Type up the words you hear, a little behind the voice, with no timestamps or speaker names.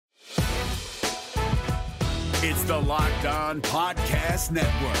It's the Locked On Podcast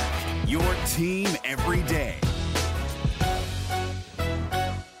Network, your team every day.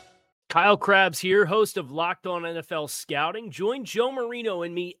 Kyle Krabs here, host of Locked On NFL Scouting. Join Joe Marino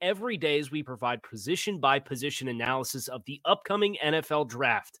and me every day as we provide position-by-position analysis of the upcoming NFL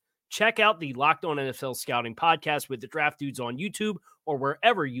Draft. Check out the Locked On NFL Scouting podcast with the Draft Dudes on YouTube or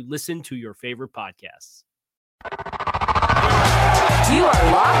wherever you listen to your favorite podcasts. You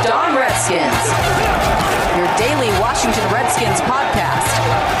are Locked On Redskins, your daily Washington Redskins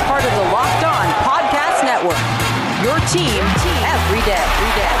podcast, part of the Locked On Podcast Network. Your team every day.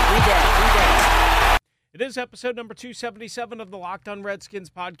 It is episode number 277 of the Locked On Redskins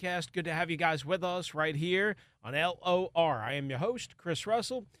podcast. Good to have you guys with us right here on LOR. I am your host, Chris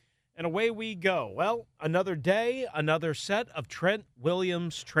Russell, and away we go. Well, another day, another set of Trent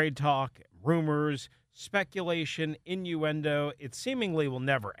Williams trade talk, rumors, speculation, innuendo. It seemingly will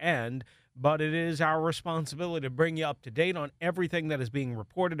never end, but it is our responsibility to bring you up to date on everything that is being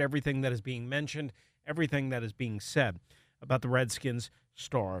reported, everything that is being mentioned, everything that is being said about the Redskins'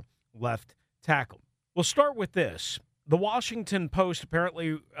 star left tackle. We'll start with this. The Washington Post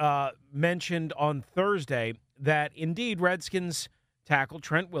apparently mentioned on Thursday that indeed Redskins tackle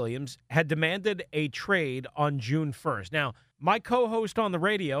Trent Williams had demanded a trade on June 1st. Now, my co-host on the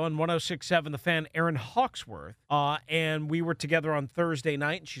radio on 106.7 The Fan, Erin Hawksworth, and we were together on Thursday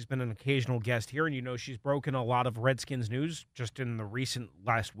night, and she's been an occasional guest here, and you know she's broken a lot of Redskins news just in the recent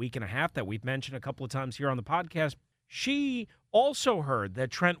last week and a half that we've mentioned a couple of times here on the podcast. She also heard that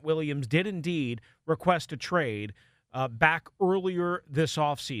Trent Williams did indeed request a trade back earlier this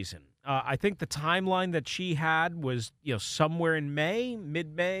offseason. I think the timeline that she had was somewhere in May,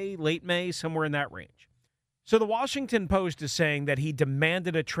 mid-May, late May, somewhere in that range. So the Washington Post is saying that he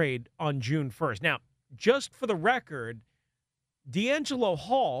demanded a trade on June 1st. Now, just for the record, D'Angelo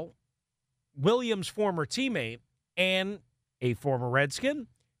Hall, Williams' former teammate and a former Redskin,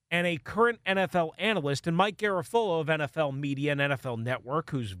 and a current NFL analyst, and Mike Garafolo of NFL Media and NFL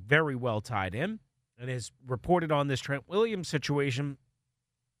Network, who's very well tied in and has reported on this Trent Williams situation,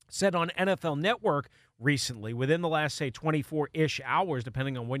 said on NFL Network recently, within the last, say, 24-ish hours,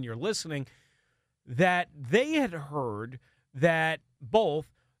 depending on when you're listening, that they had heard that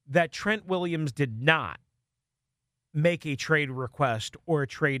Trent Williams did not make a trade request or a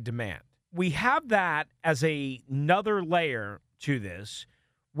trade demand. We have that as another layer to this,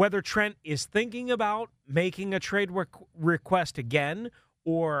 whether Trent is thinking about making a trade request again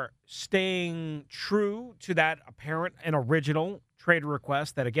or staying true to that apparent and original trade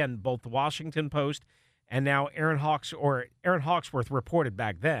request that, again, both the Washington Post and now Erin Hawksworth reported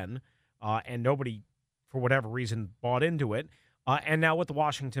back then, and nobody, for whatever reason, bought into it. And now what the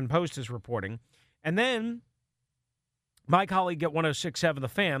Washington Post is reporting. And then my colleague at 106.7 The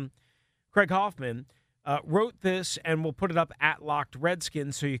Fan, Craig Hoffman, wrote this, and we'll put it up at Locked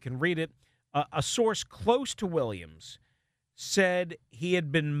Redskins so you can read it. A source close to Williams said he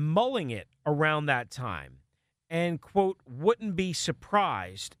had been mulling it around that time and, quote, wouldn't be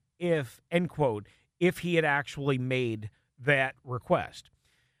surprised if, end quote, if he had actually made that request.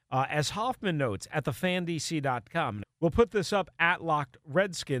 As Hoffman notes at thefandc.com, we'll put this up at Locked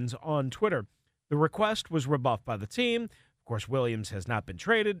Redskins on Twitter. The request was rebuffed by the team. Of course, Williams has not been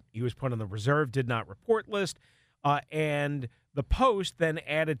traded. He was put on the reserve, did not report list. And the Post then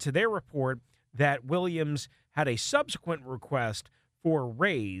added to their report that Williams had a subsequent request for a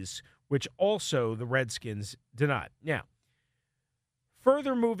raise, which also the Redskins denied. Now,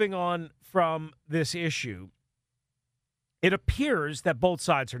 further moving on from this issue, it appears that both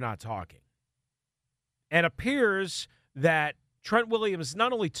sides are not talking. It appears that Trent Williams is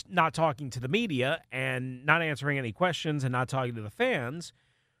not only not talking to the media and not answering any questions and not talking to the fans,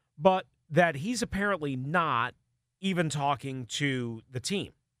 but that he's apparently not even talking to the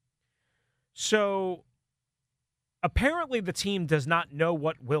team. So apparently the team does not know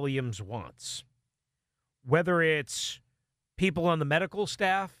what Williams wants. Whether it's people on the medical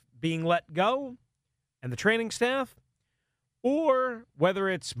staff being let go and the training staff, or whether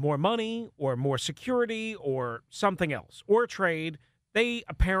it's more money or more security or something else, or a trade, they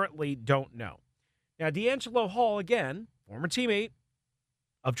apparently don't know. Now, D'Angelo Hall, again, former teammate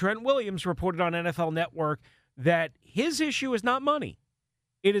of Trent Williams, reported on NFL Network that his issue is not money.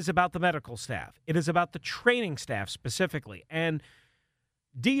 It is about the medical staff. It is about the training staff specifically. And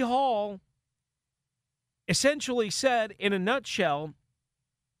D. Hall essentially said, in a nutshell,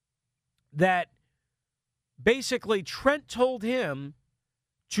 that basically Trent told him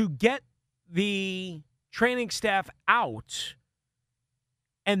to get the training staff out,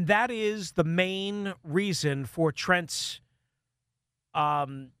 and that is the main reason for Trent's,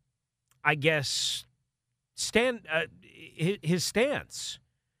 his stance.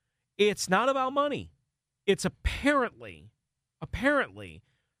 It's not about money. It's apparently,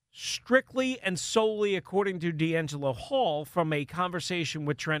 strictly and solely according to D'Angelo Hall from a conversation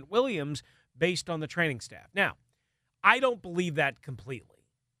with Trent Williams based on the training staff. Now, I don't believe that completely.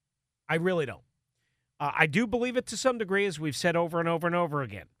 I really don't. I do believe it to some degree, as we've said over and over and over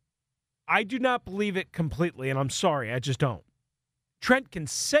again. I do not believe it completely, and I'm sorry, I just don't. Trent can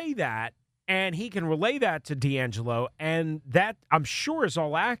say that, and he can relay that to D'Angelo, and that, I'm sure, is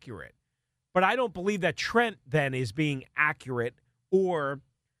all accurate. But I don't believe that Trent then is being accurate or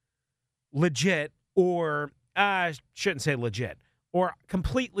legit or, I shouldn't say legit, or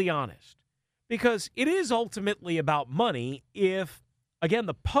completely honest. Because it is ultimately about money if, again,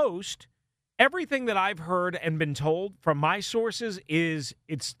 the Post, everything that I've heard and been told from my sources is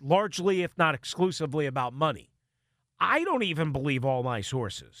it's largely, if not exclusively, about money. I don't even believe all my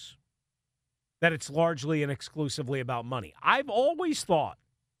sources that it's largely and exclusively about money. I've always thought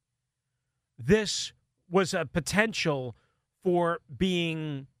this was a potential for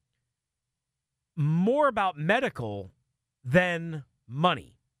being more about medical than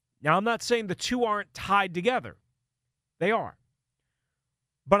money. Now, I'm not saying the two aren't tied together. They are.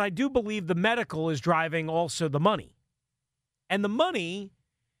 But I do believe the medical is driving also the money. And the money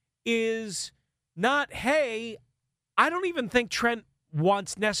is not, hey, I don't even think Trent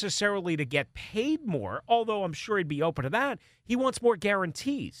wants necessarily to get paid more, although I'm sure he'd be open to that. He wants more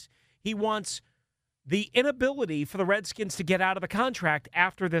guarantees. He wants the inability for the Redskins to get out of the contract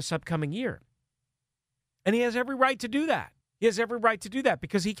after this upcoming year. And he has every right to do that. He has every right to do that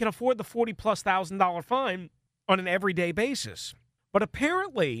because he can afford the $40,000+ fine on an everyday basis. But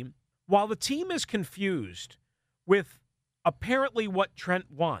apparently, while the team is confused with apparently what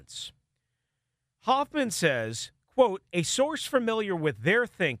Trent wants, Hoffman says, quote, a source familiar with their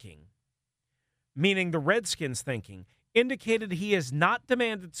thinking, meaning the Redskins' thinking, indicated he has not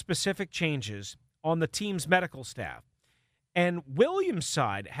demanded specific changes on the team's medical staff. And Williams'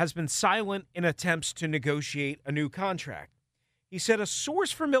 side has been silent in attempts to negotiate a new contract. He said a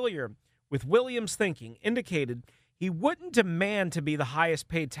source familiar with Williams' thinking indicated he wouldn't demand to be the highest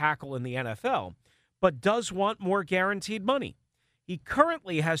paid tackle in the NFL, but does want more guaranteed money. He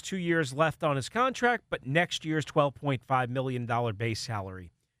currently has 2 years left on his contract, but next year's $12.5 million base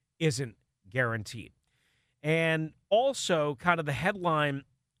salary isn't guaranteed. And also, kind of the headline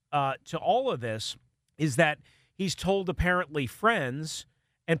to all of this is that he's told apparently friends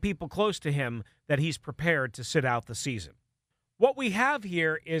and people close to him that he's prepared to sit out the season. What we have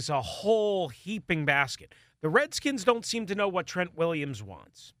here is a whole heaping basket. The Redskins don't seem to know what Trent Williams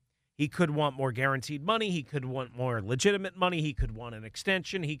wants. He could want more guaranteed money. He could want more legitimate money. He could want an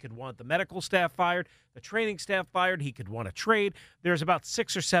extension. He could want the medical staff fired, the training staff fired. He could want a trade. There's about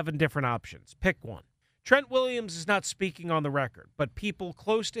 6 or 7 different options. Pick one. Trent Williams is not speaking on the record, but people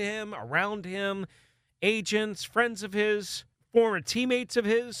close to him, around him, agents, friends of his, former teammates of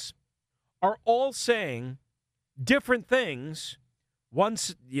his, are all saying different things.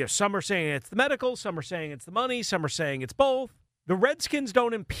 Some are saying it's the medical, some are saying it's the money, some are saying it's both. The Redskins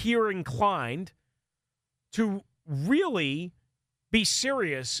don't appear inclined to really be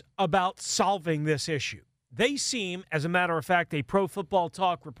serious about solving this issue. They seem, as a matter of fact, a Pro Football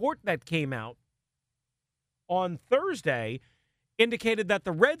Talk report that came out on Thursday indicated that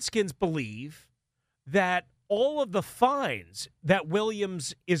the Redskins believe that all of the fines that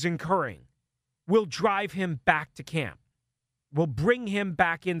Williams is incurring will drive him back to camp, will bring him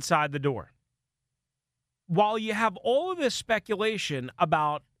back inside the door. While you have all of this speculation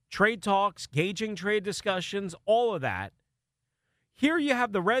about trade talks, gauging trade discussions, all of that, here you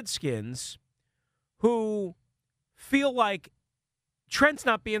have the Redskins who feel like Trent's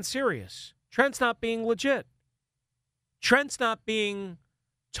not being serious. Trent's not being legit. Trent's not being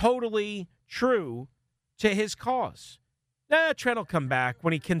totally true to his cause. Trent will come back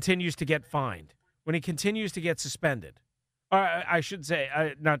when he continues to get fined, when he continues to get suspended. Or I should say,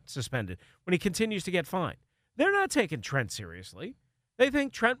 not suspended, when he continues to get fined. They're not taking Trent seriously. They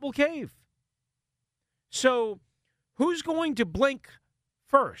think Trent will cave. So who's going to blink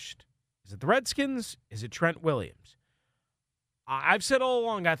first? Is it the Redskins? Is it Trent Williams? I've said all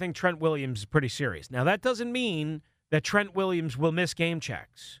along I think Trent Williams is pretty serious. Now, that doesn't mean that Trent Williams will miss game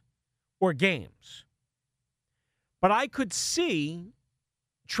checks or games. But I could see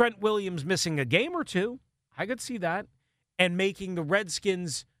Trent Williams missing a game or two. I could see that. And making the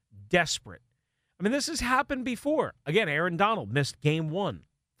Redskins desperate. I mean, this has happened before. Again, Aaron Donald missed game 1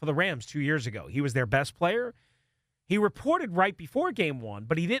 for the Rams 2 years ago. He was their best player. He reported right before game 1,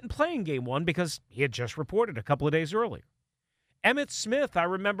 but he didn't play in game 1 because he had just reported a couple of days earlier. Emmitt Smith, I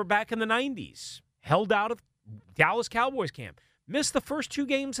remember back in the 90s, held out of Dallas Cowboys camp, missed the first 2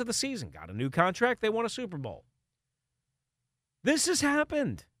 games of the season, got a new contract, they won a Super Bowl. This has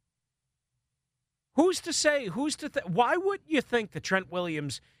happened. Who's to say, why wouldn't you think that Trent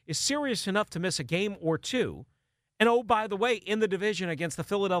Williams is serious enough to miss a game or 2? And oh, by the way, in the division against the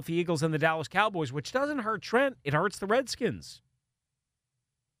Philadelphia Eagles and the Dallas Cowboys, which doesn't hurt Trent, it hurts the Redskins.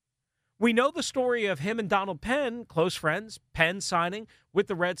 We know the story of him and Donald Penn, close friends, Penn signing with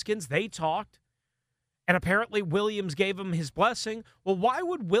the Redskins. They talked, and apparently Williams gave him his blessing. Well, why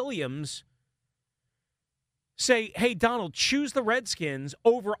would Williams say, hey, Donald, choose the Redskins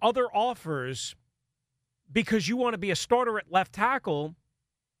over other offers because you want to be a starter at left tackle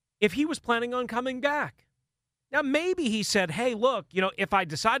if he was planning on coming back? Now, maybe he said, hey, look, if I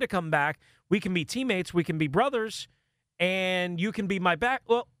decide to come back, we can be teammates, we can be brothers, and you can be my back.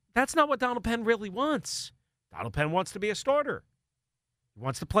 Well, that's not what Donald Penn really wants. Donald Penn wants to be a starter. He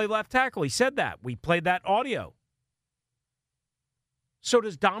wants to play left tackle. He said that. We played that audio. So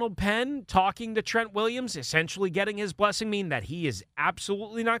does Donald Penn talking to Trent Williams, essentially getting his blessing, mean that he is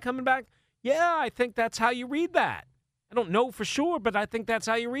absolutely not coming back? Yeah, I think that's how you read that. I don't know for sure, but I think that's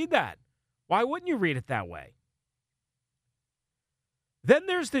how you read that. Why wouldn't you read it that way? Then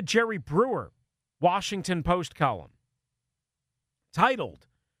there's the Jerry Brewer Washington Post column titled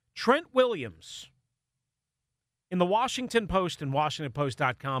Trent Williams in the Washington Post and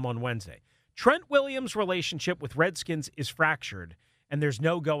WashingtonPost.com on Wednesday. Trent Williams' relationship with Redskins is fractured, and there's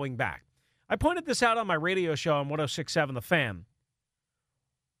no going back. I pointed this out on my radio show on 106.7 The Fan.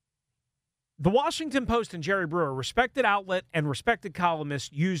 The Washington Post and Jerry Brewer, respected outlet and respected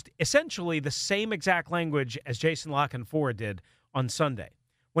columnist, used essentially the same exact language as Jason La Canfora did on Sunday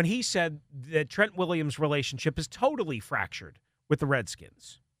when he said that Trent Williams' relationship is totally fractured with the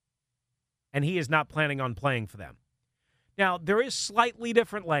Redskins, and he is not planning on playing for them. Now, there is slightly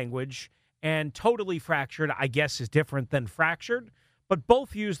different language, and totally fractured, I guess, is different than fractured, but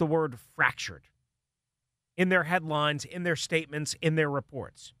both use the word fractured in their headlines, in their statements, in their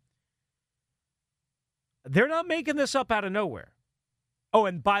reports. They're not making this up out of nowhere. Oh,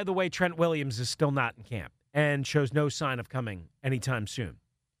 and by the way, Trent Williams is still not in camp and shows no sign of coming anytime soon.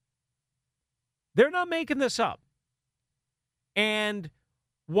 They're not making this up. And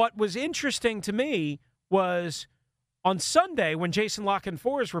what was interesting to me was on Sunday when Jason La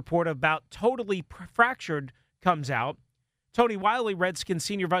Canfora's report about totally fractured comes out, Tony Wiley, Redskins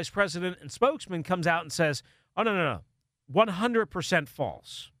senior vice president and spokesman, comes out and says, oh, no, 100%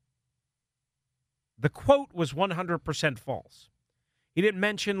 false. The quote was 100% false. He didn't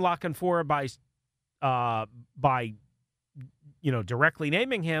mention La Canfora by directly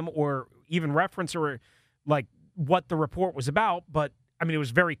naming him or even reference or like what the report was about, but I mean, it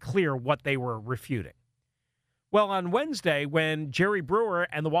was very clear what they were refuting. Well, on Wednesday, when Jerry Brewer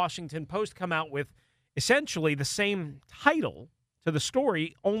and the Washington Post come out with essentially the same title to the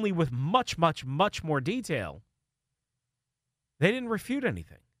story, only with much, much, much more detail, they didn't refute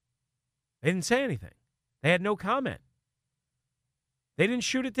anything. They didn't say anything. They had no comment. They didn't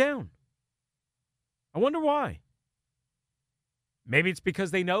shoot it down. I wonder why. Maybe it's because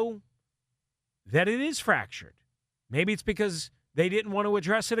they know that it is fractured. Maybe it's because they didn't want to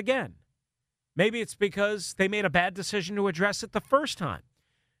address it again. Maybe it's because they made a bad decision to address it the first time.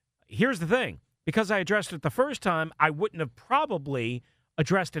 Here's the thing. Because I addressed it the first time, I wouldn't have probably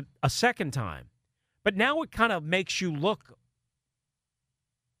addressed it a second time. But now it kind of makes you look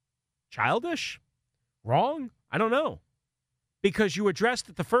childish? Wrong? I don't know. Because you addressed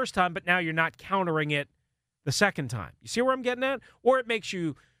it the first time, but now you're not countering it the second time. You see where I'm getting at? Or it makes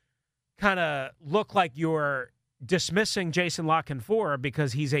you kind of look like you're dismissing Jason La Canfora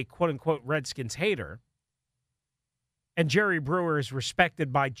because he's a quote-unquote Redskins hater. And Jerry Brewer is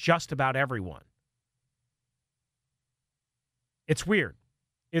respected by just about everyone. It's weird.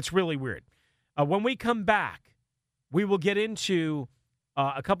 It's really weird. When we come back, we will get into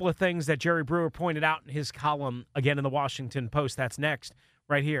a couple of things that Jerry Brewer pointed out in his column, again in the Washington Post. That's next,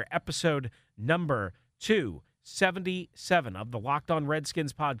 right here. Episode number 277 of the Locked On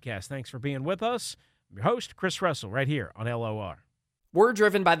Redskins podcast. Thanks for being with us. I'm your host, Chris Russell, right here on LOR. We're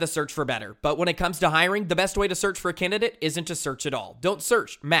driven by the search for better, but when it comes to hiring, the best way to search for a candidate isn't to search at all. Don't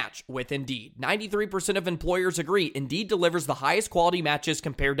search, match with Indeed. 93% of employers agree Indeed delivers the highest quality matches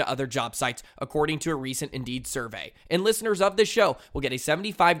compared to other job sites, according to a recent Indeed survey. And listeners of this show will get a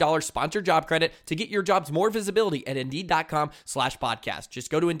 $75 sponsored job credit to get your jobs more visibility at Indeed.com/podcast.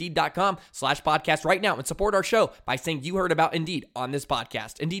 Just go to Indeed.com/podcast right now and support our show by saying you heard about Indeed on this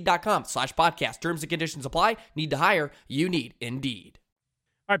podcast. Indeed.com/podcast. Terms and conditions apply. Need to hire? You need Indeed.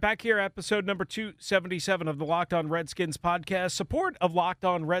 All right, back here, episode number 277 of the Locked On Redskins podcast. Support of Locked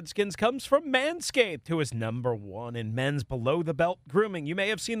On Redskins comes from Manscaped, who is #1 in men's below-the-belt grooming. You may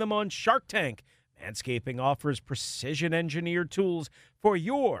have seen them on Shark Tank. Manscaping offers precision-engineered tools for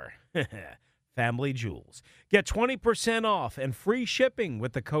your family jewels. Get 20% off and free shipping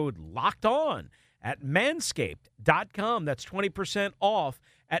with the code LOCKEDON at manscaped.com. That's 20% off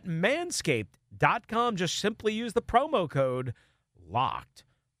at manscaped.com. Just simply use the promo code LOCKED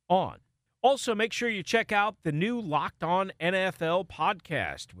on. Also, make sure you check out the new Locked On NFL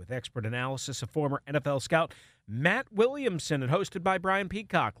podcast with expert analysis of former NFL scout Matt Williamson and hosted by Brian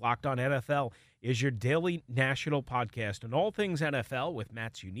Peacock. Locked On NFL is your daily national podcast on all things NFL with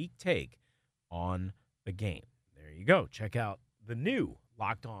Matt's unique take on the game. There you go. Check out the new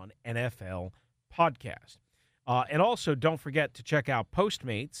Locked On NFL podcast. And also, don't forget to check out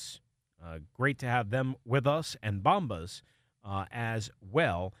Postmates. Great to have them with us, and Bombas as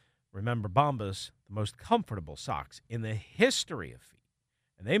well. Remember, Bombas, the most comfortable socks in the history of feet.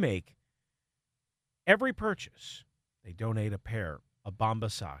 And they make every purchase, they donate a pair of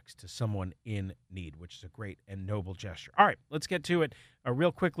Bombas socks to someone in need, which is a great and noble gesture. All right, let's get to it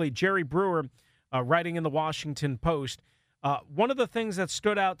real quickly. Jerry Brewer, writing in the Washington Post, one of the things that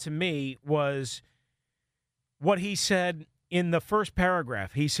stood out to me was what he said in the first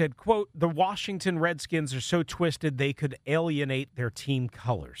paragraph. He said, quote, "The Washington Redskins are so twisted they could alienate their team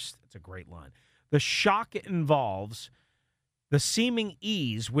colors." That's a great line. "The shock involves the seeming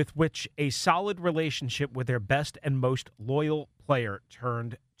ease with which a solid relationship with their best and most loyal player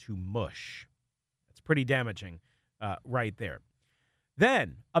turned to mush." That's pretty damaging right there.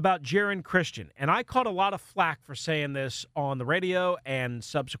 Then, about Jaron Christian, and I caught a lot of flack for saying this on the radio, and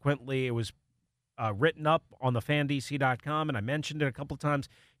subsequently it was written up on the fandc.com, and I mentioned it a couple of times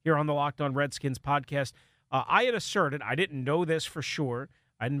here on the Locked On Redskins podcast. I had asserted, I didn't know this for sure,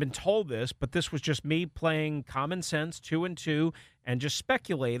 I hadn't been told this, but this was just me playing common sense, 2 and 2, and just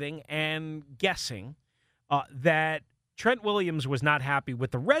speculating and guessing that Trent Williams was not happy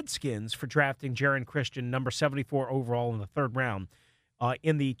with the Redskins for drafting Jaron Christian, number 74 overall in the 3rd round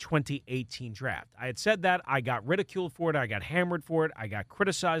in the 2018 draft. I had said that. I got ridiculed for it. I got hammered for it. I got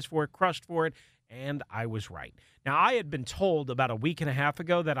criticized for it, crushed for it, and I was right. Now, I had been told about a week and a half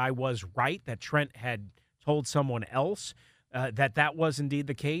ago that I was right, that Trent had told someone else that was indeed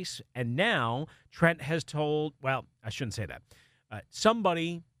the case. And now Trent has told, well, I shouldn't say that.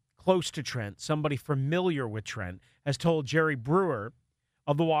 Somebody close to Trent, somebody familiar with Trent, has told Jerry Brewer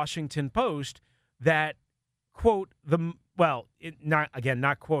of the Washington Post that, quote,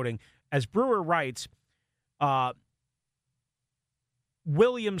 not quoting, as Brewer writes,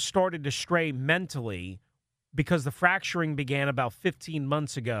 Williams started to stray mentally because the fracturing began about 15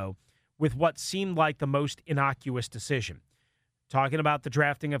 months ago with what seemed like the most innocuous decision. Talking about the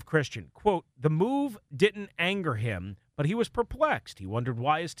drafting of Christian. Quote, "The move didn't anger him, but he was perplexed. He wondered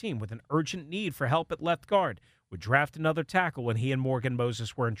why his team, with an urgent need for help at left guard, would draft another tackle when he and Morgan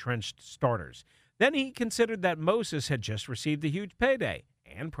Moses were entrenched starters. Then he considered that Moses had just received a huge payday,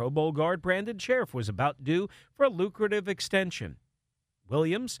 and Pro Bowl guard Brandon Sheriff was about due for a lucrative extension.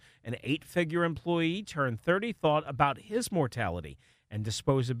 Williams, an 8-figure employee turned 30, thought about his mortality and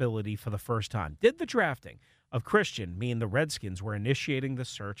disposability for the first time. Did the drafting of Christian mean the Redskins were initiating the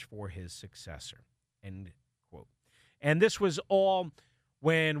search for his successor?" End quote. And this was all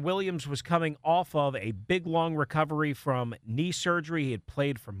when Williams was coming off of a big, long recovery from knee surgery. He had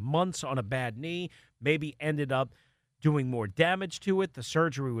played for months on a bad knee, maybe ended up doing more damage to it. The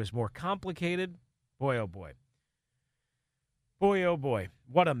surgery was more complicated. Boy, oh boy. Boy, oh boy,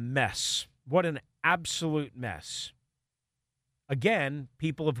 what a mess. What an absolute mess. Again,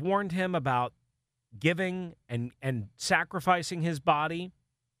 people have warned him about giving and sacrificing his body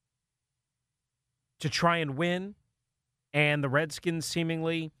to try and win, and the Redskins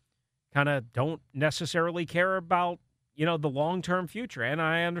seemingly kind of don't necessarily care about, the long-term future, and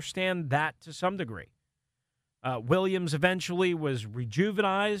I understand that to some degree. Williams eventually was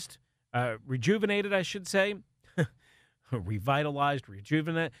rejuvenated, I should say,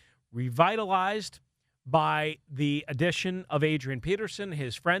 revitalized by the addition of Adrian Peterson,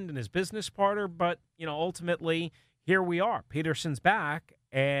 his friend and his business partner. But, ultimately, here we are. Peterson's back,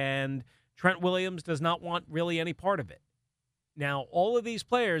 and Trent Williams does not want really any part of it. Now, all of these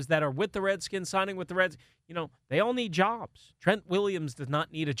players that are with the Redskins, signing with the Reds, they all need jobs. Trent Williams does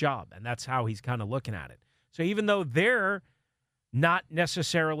not need a job, and that's how he's kind of looking at it. So even though they're not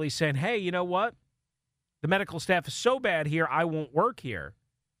necessarily saying, hey, you know what? The medical staff is so bad here, I won't work here.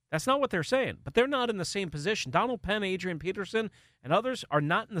 That's not what they're saying. But they're not in the same position. Donald Penn, Adrian Peterson, and others are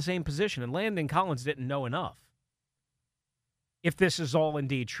not in the same position, and Landon Collins didn't know enough. if this is all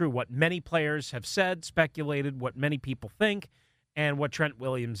indeed true, what many players have said, speculated, what many people think, and what Trent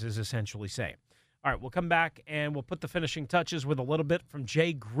Williams is essentially saying. All right, we'll come back and we'll put the finishing touches with a little bit from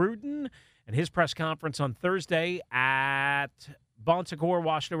Jay Gruden and his press conference on Thursday at Bon Secours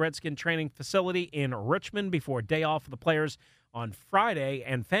Washington Redskin Training Facility in Richmond before day off for the players on Friday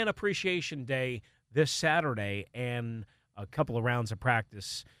and Fan Appreciation Day this Saturday and a couple of rounds of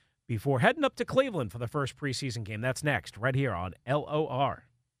practice before heading up to Cleveland for the first preseason game. That's next, right here on LOR.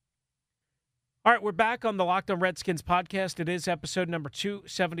 All right, we're back on the Locked On Redskins podcast. It is episode number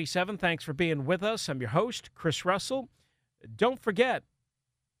 277. Thanks for being with us. I'm your host, Chris Russell. Don't forget,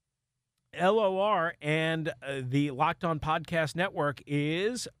 LOR and the Locked On Podcast Network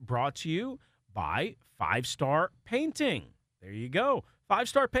is brought to you by 5 Star Painting. There you go. 5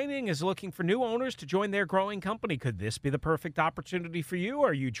 Star Painting is looking for new owners to join their growing company. Could this be the perfect opportunity for you?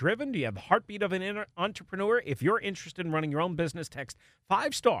 Are you driven? Do you have the heartbeat of an entrepreneur? If you're interested in running your own business, text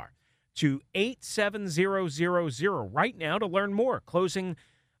 5 Star to 87000 right now to learn more.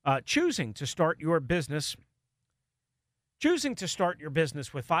 Choosing to start your business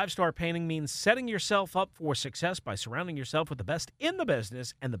with 5 Star Painting means setting yourself up for success by surrounding yourself with the best in the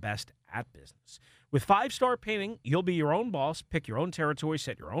business and the best at business. With 5 Star Painting, you'll be your own boss, pick your own territory,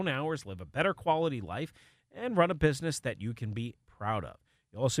 set your own hours, live a better quality life, and run a business that you can be proud of.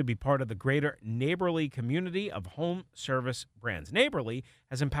 You'll also be part of the greater Neighborly community of home service brands. Neighborly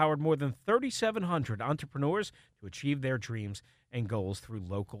has empowered more than 3,700 entrepreneurs to achieve their dreams and goals through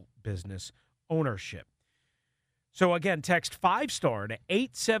local business ownership. So again, text 5 Star to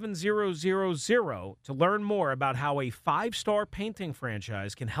 87000 to learn more about how a 5 Star painting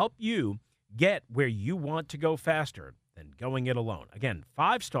franchise can help you get where you want to go faster than going it alone. Again,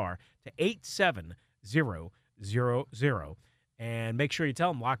 5 Star to 87000. And make sure you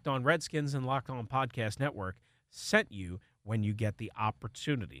tell them Locked On Redskins and Locked On Podcast Network sent you when you get the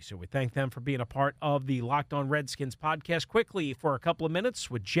opportunity. So we thank them for being a part of the Locked On Redskins podcast. Quickly, for a couple of minutes,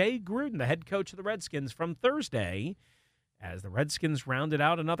 with Jay Gruden, the head coach of the Redskins, from Thursday, as the Redskins rounded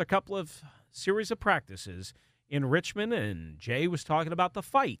out another couple of series of practices in Richmond. And Jay was talking about the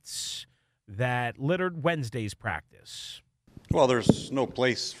fights that littered Wednesday's practice. Well, there's no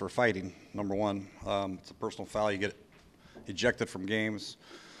place for fighting, number one. It's a personal foul. You get ejected from games,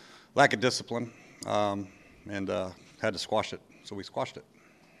 lack of discipline, and had to squash it. So we squashed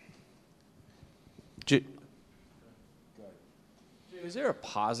it. Is there a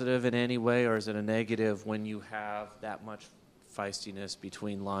positive in any way, or is it a negative when you have that much feistiness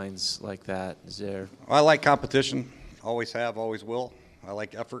between lines like that? Is there? I like competition. Always have, always will. I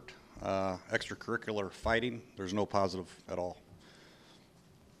like effort. Extracurricular fighting, there's no positive at all.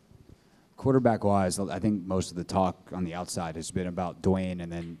 Quarterback-wise, I think most of the talk on the outside has been about Dwayne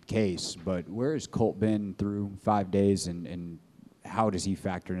and then Case, but where has Colt been through 5 days, and how does he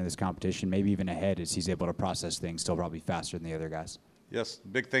factor into this competition, maybe even ahead as he's able to process things still probably faster than the other guys? Yes, the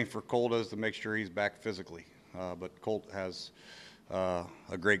big thing for Colt is to make sure he's back physically, but Colt has a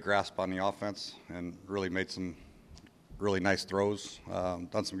great grasp on the offense and really made some really nice throws,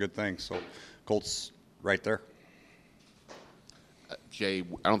 done some good things, so Colt's right there. Jay,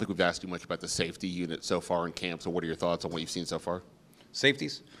 I don't think we've asked you much about the safety unit so far in camp, so what are your thoughts on what you've seen so far?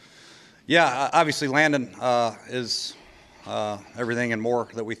 Safeties? Yeah, obviously Landon is everything and more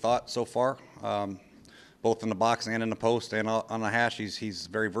that we thought so far, both in the box and in the post and on the hash. He's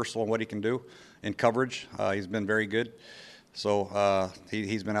very versatile in what he can do in coverage. He's been very good. So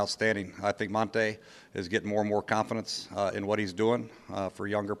he's been outstanding. I think Monte is getting more and more confidence in what he's doing for a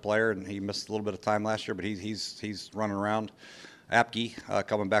younger player, and he missed a little bit of time last year, but he's running around. Apke,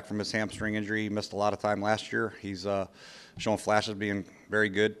 coming back from his hamstring injury, he missed a lot of time last year. He's showing flashes of being very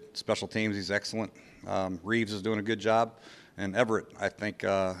good. Special teams, he's excellent. Reeves is doing a good job. And Everett, I think,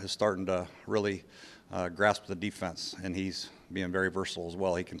 is starting to really grasp the defense, and he's being very versatile as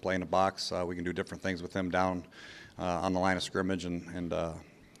well. He can play in the box. We can do different things with him down on the line of scrimmage. And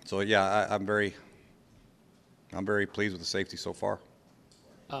so, yeah, I'm very pleased with the safety so far.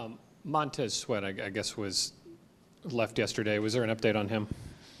 Montez Sweat, I guess, was left yesterday. Was there an update on him?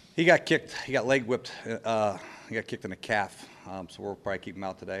 He got kicked. He got leg whipped. He got kicked in the calf. So we'll probably keep him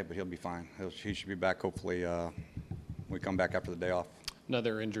out today, but he'll be fine. He should be back hopefully when we come back after the day off.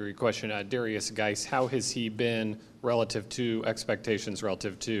 Another injury question. Darius Geis, how has he been relative to expectations,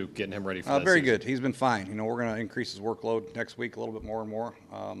 relative to getting him ready for that very season? good. He's been fine. You know, we're going to increase his workload next week a little bit more and more.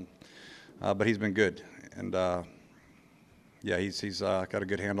 But he's been good. And, yeah, he's got a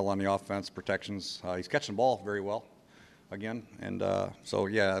good handle on the offense, protections. He's catching the ball very well again. And so,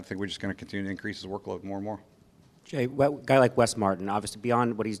 yeah, I think we're just going to continue to increase his workload more and more. Jay, a guy like Wes Martin, obviously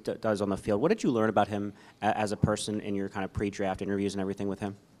beyond what he does on the field, what did you learn about him as a person in your kind of pre-draft interviews and everything with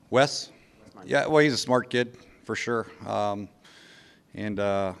him? Wes? Yeah, well, he's a smart kid for sure, and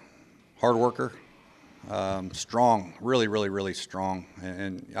hard worker, strong, really strong.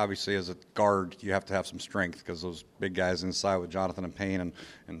 And obviously as a guard, you have to have some strength because those big guys inside with Jonathan and Payne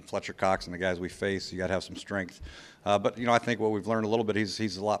and Fletcher Cox and the guys we face, you got to have some strength. But, I think what we've learned a little bit,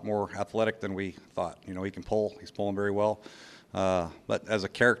 he's a lot more athletic than we thought. He can pull. He's pulling very well. But as a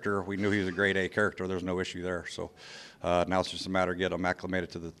character, we knew he was a grade A character. There's no issue there. So now it's just a matter of getting him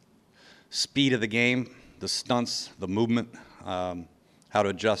acclimated to the speed of the game, the stunts, the movement, how to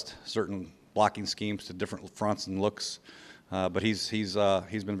adjust certain blocking schemes to different fronts and looks. But he's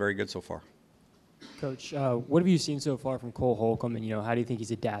been very good so far. Coach, what have you seen so far from Cole Holcomb, and how do you think he's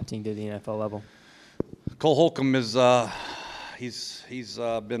adapting to the NFL level? Cole Holcomb is he's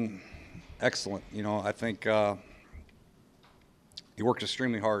been excellent. I think he works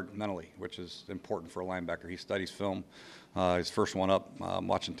extremely hard mentally, which is important for a linebacker. He studies film. His first one up,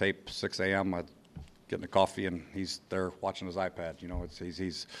 watching tape, 6 a.m., getting a coffee, and he's there watching his iPad.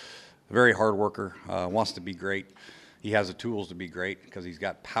 He's a very hard worker, wants to be great. He has the tools to be great because he's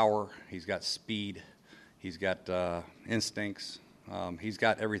got power, he's got speed, he's got instincts. He's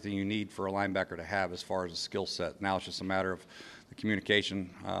got everything you need for a linebacker to have as far as a skill set. Now it's just a matter of the communication,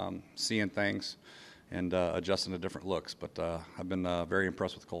 seeing things, and adjusting to different looks. But I've been very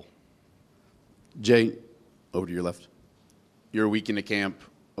impressed with Cole. Jay, over to your left. You're a week into camp,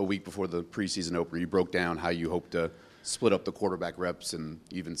 a week before the preseason opener. You broke down how you hope to split up the quarterback reps and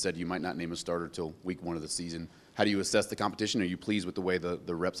even said you might not name a starter till week 1 of the season. How do you assess the competition? Are you pleased with the way the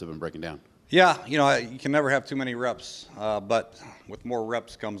reps have been breaking down? Yeah, you can never have too many reps, but with more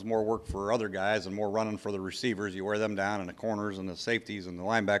reps comes more work for other guys and more running for the receivers. You wear them down, and the corners and the safeties and the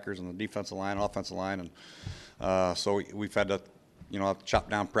linebackers and the defensive line, offensive line, and so we've had to, have to chop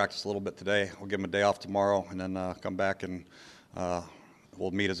down practice a little bit today. We'll give them a day off tomorrow, and then come back and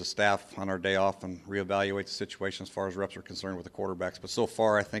we'll meet as a staff on our day off and reevaluate the situation as far as reps are concerned with the quarterbacks. But so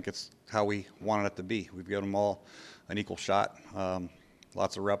far, I think it's how we wanted it to be. We've given them all an equal shot,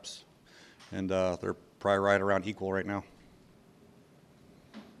 lots of reps. And they're probably right around equal right now.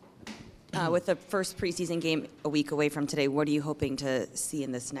 With the first preseason game a week away from today, what are you hoping to see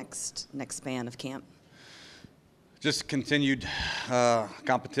in this next span of camp? Just continued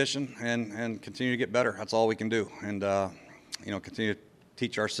competition and continue to get better. That's all we can do. And, continue to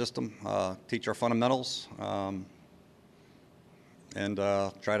teach our system, teach our fundamentals, and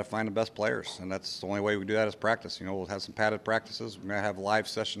try to find the best players. And that's the only way we do that is practice. We'll have some padded practices. We're going to have a live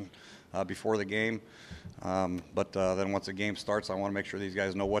session before the game. But then once the game starts, I want to make sure these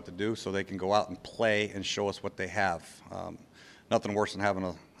guys know what to do so they can go out and play and show us what they have. Nothing worse than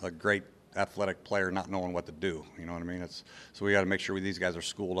having a great athletic player not knowing what to do. You know what I mean? So we got to make sure these guys are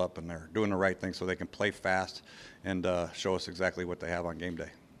schooled up and they're doing the right thing so they can play fast and show us exactly what they have on game day.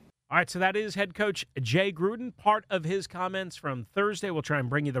 All right, so that is head coach Jay Gruden. Part of his comments from Thursday. We'll try and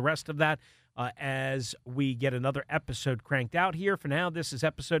bring you the rest of that as we get another episode cranked out here. For now, this is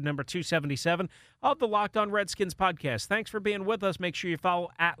episode number 277 of the Locked On Redskins podcast. Thanks for being with us. Make sure you follow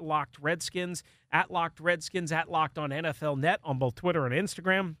 @LockedRedskins, @LockedRedskins, @LockedOnNFLNet on both Twitter and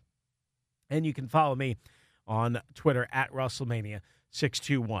Instagram. And you can follow me on Twitter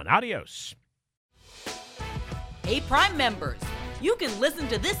 @RussellMania621. Adios. Hey, Prime members, you can listen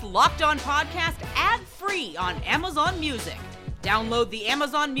to this Locked On podcast ad-free on Amazon Music. Download the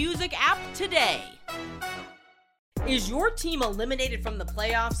Amazon Music app today. Is your team eliminated from the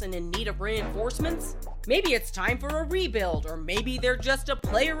playoffs and in need of reinforcements? Maybe it's time for a rebuild, or maybe they're just a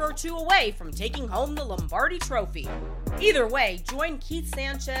player or two away from taking home the Lombardi Trophy. Either way, join Keith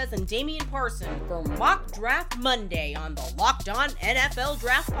Sanchez and Damian Parson for Mock Draft Monday on the Locked On NFL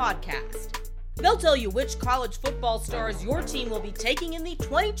Draft Podcast. They'll tell you which college football stars your team will be taking in the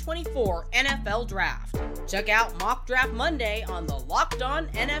 2024 NFL Draft. Check out Mock Draft Monday on the Locked On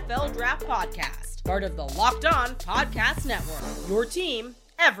NFL Draft Podcast, part of the Locked On Podcast Network. Your team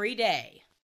every day.